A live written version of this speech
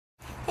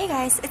Hey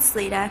guys, it's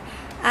Leda.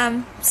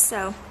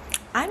 So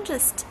I'm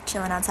just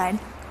chilling outside.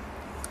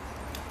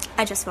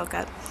 I just woke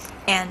up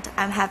and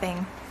I'm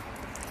having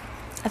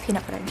a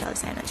peanut butter and jelly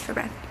sandwich for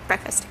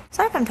breakfast.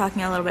 Sorry if I'm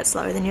talking a little bit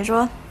slower than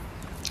usual,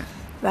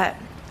 but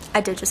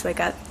I did just wake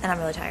up and I'm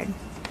really tired.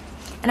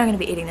 And I'm gonna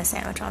be eating this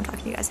sandwich while I'm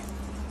talking to you guys.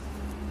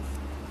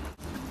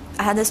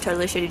 I had this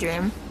totally shitty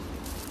dream.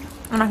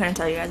 I'm not gonna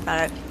tell you guys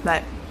about it,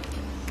 but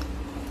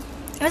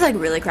it was like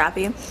really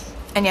crappy.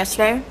 And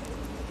yesterday,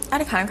 I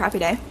had a kind of crappy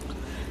day.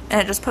 And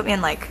it just put me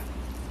in like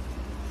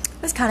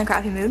this kind of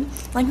crappy mood.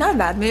 Like not a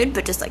bad mood,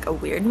 but just like a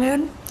weird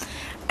mood.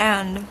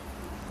 And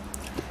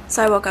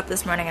so I woke up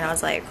this morning and I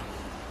was like,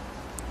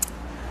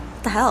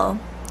 what the hell?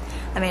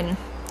 I mean,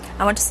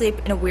 I went to sleep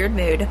in a weird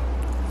mood.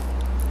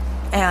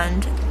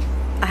 And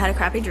I had a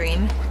crappy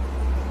dream.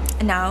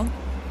 And now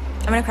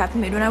I'm in a crappy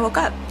mood when I woke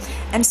up.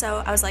 And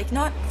so I was like, you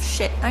know what?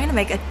 Shit, I'm gonna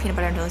make a peanut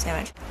butter and jelly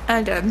sandwich. And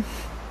I did.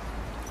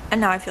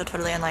 And now I feel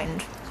totally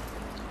enlightened.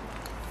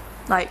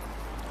 Like,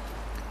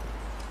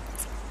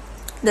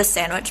 this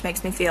sandwich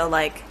makes me feel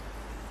like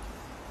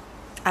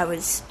I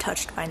was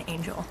touched by an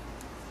angel.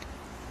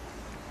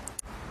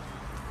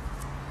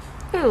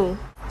 Ooh.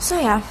 So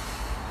yeah,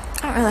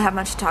 I don't really have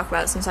much to talk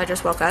about since I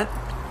just woke up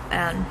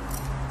and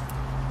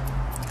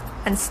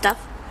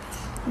stuff.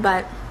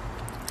 But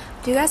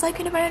do you guys like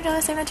peanut butter and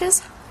jelly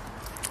sandwiches?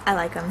 I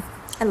like them.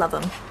 I love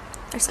them.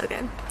 They're so good.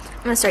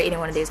 I'm gonna start eating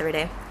one of these every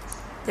day.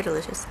 They're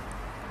delicious.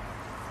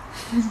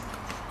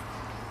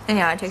 And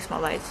yeah, I take small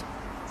bites.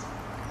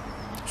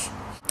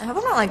 I hope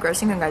I'm not like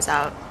grossing you guys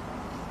out.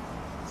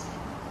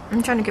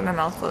 I'm trying to keep my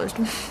mouth closed.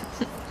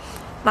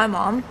 My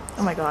mom,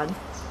 oh my god.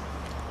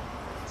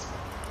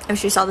 If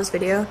she saw this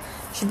video,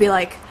 she'd be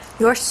like,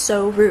 you are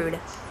so rude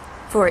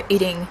for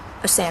eating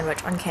a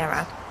sandwich on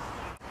camera.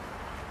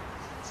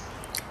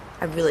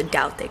 I really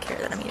doubt they care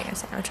that I'm eating a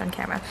sandwich on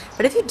camera.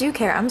 But if you do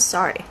care, I'm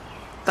sorry.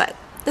 But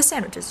this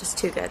sandwich is just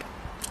too good.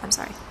 I'm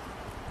sorry.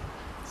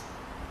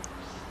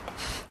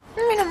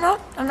 I mean,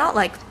 I'm not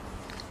like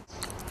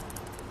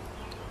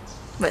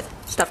with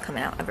stuff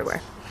coming out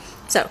everywhere.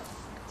 So,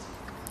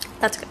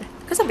 that's good,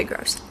 because that'd be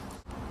gross.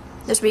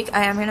 This week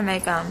I am gonna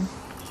make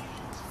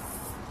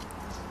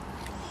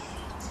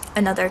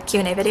another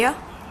Q&A video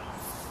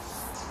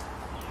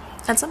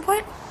at some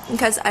point,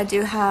 because I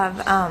do have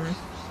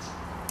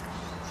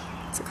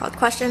what's it called,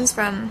 questions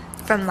from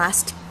my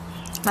last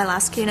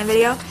Q&A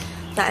video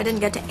that I didn't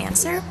get to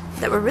answer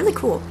that were really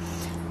cool.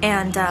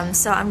 And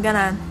so I'm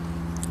gonna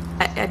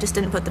I just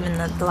didn't put them in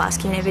the last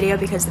Q&A video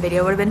because the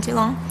video would have been too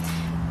long.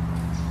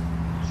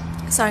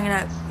 So I'm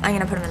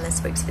gonna put them in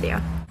this week's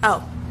video. Oh,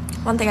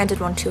 one thing I did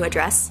want to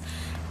address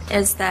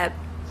is that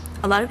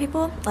a lot of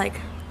people like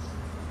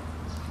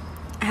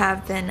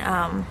have been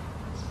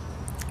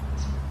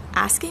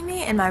asking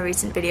me in my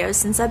recent videos,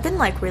 since I've been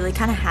like really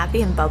kind of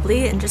happy and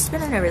bubbly and just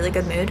been in a really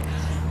good mood,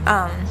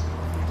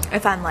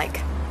 if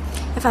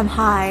I'm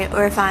high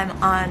or if I'm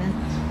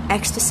on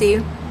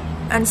ecstasy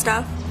and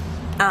stuff.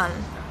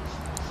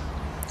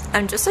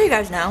 And just so you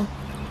guys know,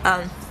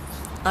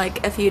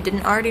 like if you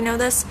didn't already know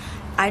this,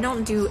 I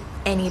don't do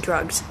any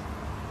drugs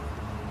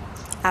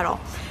at all.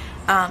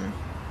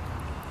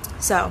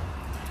 So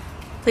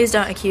please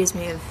don't accuse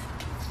me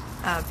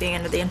of being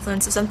under the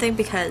influence of something,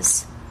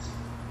 because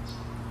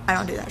I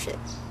don't do that shit.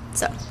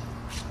 So,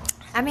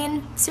 I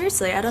mean,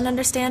 seriously, I don't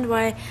understand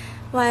why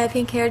a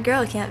pink-haired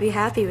girl can't be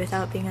happy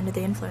without being under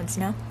the influence,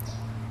 you know?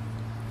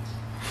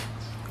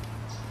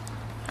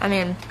 I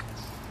mean,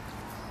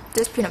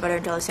 this peanut butter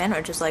and jelly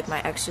sandwich is like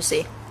my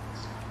ecstasy.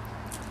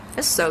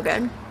 It's so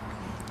good.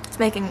 It's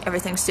making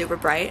everything super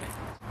bright.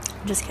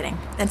 I'm just kidding.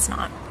 It's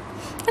not.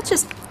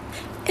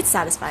 It's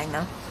satisfying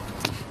though.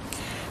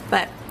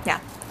 But yeah,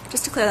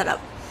 just to clear that up,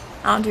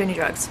 I don't do any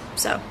drugs,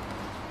 so.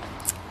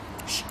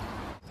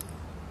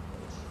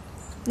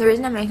 The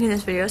reason I'm making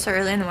this video so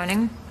early in the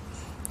morning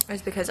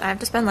is because I have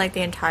to spend like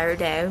the entire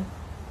day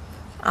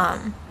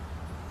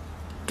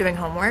doing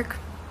homework.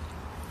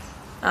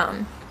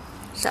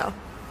 So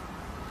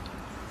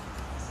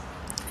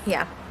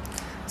yeah,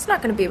 it's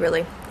not gonna be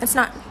really, it's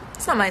not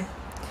my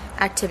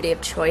activity of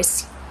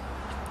choice,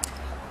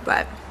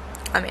 but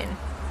I mean,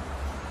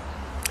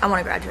 I want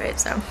to graduate,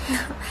 so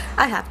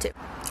I have to.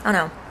 I don't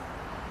know,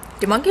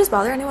 do monkeys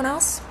bother anyone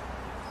else,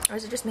 or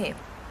is it just me?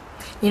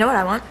 You know what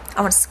I want?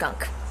 I want a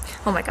skunk.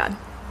 Oh my god,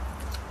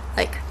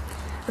 like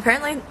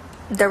apparently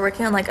they're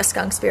working on like a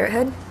skunk spirit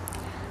head.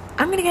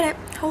 I'm gonna get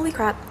it. Holy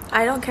crap.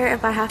 I don't care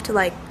if I have to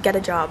like get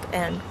a job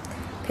and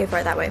pay for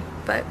it that way,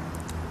 but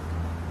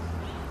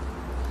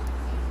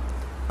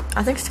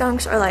I think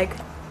skunks are like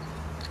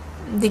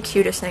the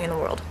cutest thing in the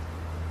world.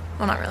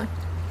 Well, not really.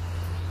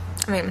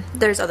 I mean,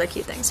 there's other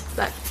cute things,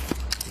 but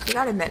you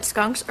gotta admit,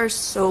 skunks are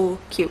so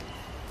cute.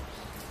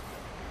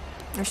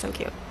 They're so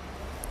cute.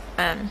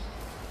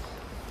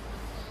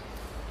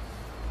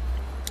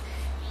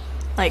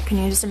 Like, can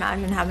you just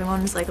imagine having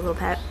one as like a little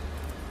pet?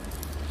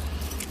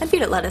 I'd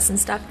feed it lettuce and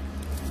stuff,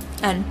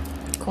 and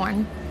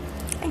corn,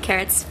 and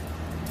carrots.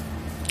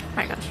 Oh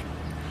my gosh.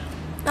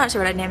 Not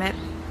sure what I'd name it.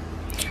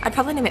 I'd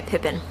probably name it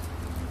Pippin.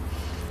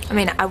 I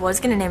mean, I was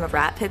gonna name a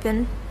rat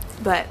Pippin,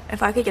 but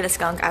if I could get a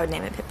skunk, I would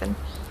name it Pippin.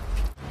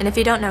 And if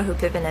you don't know who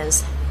Pippin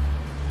is,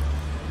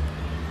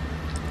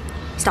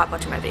 stop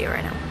watching my video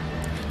right now.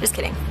 Just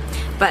kidding.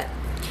 But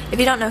if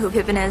you don't know who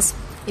Pippin is,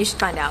 you should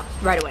find out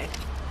right away,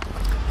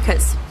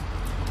 because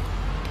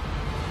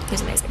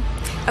he's amazing.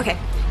 Okay,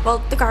 well,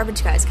 the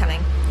garbage guy's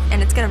coming,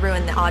 and it's gonna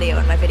ruin the audio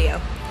in my video.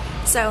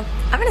 So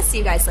I'm gonna see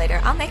you guys later.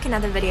 I'll make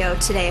another video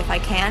today if I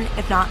can.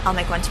 If not, I'll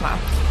make one tomorrow.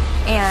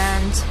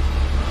 And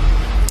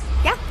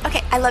yeah,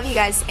 okay, I love you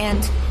guys,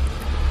 and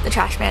the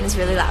trash man is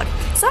really loud.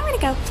 So I'm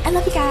gonna go. I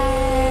love you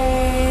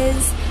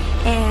guys.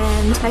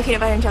 And my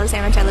peanut butter and jelly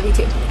sandwich, I love you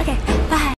too. Okay, bye.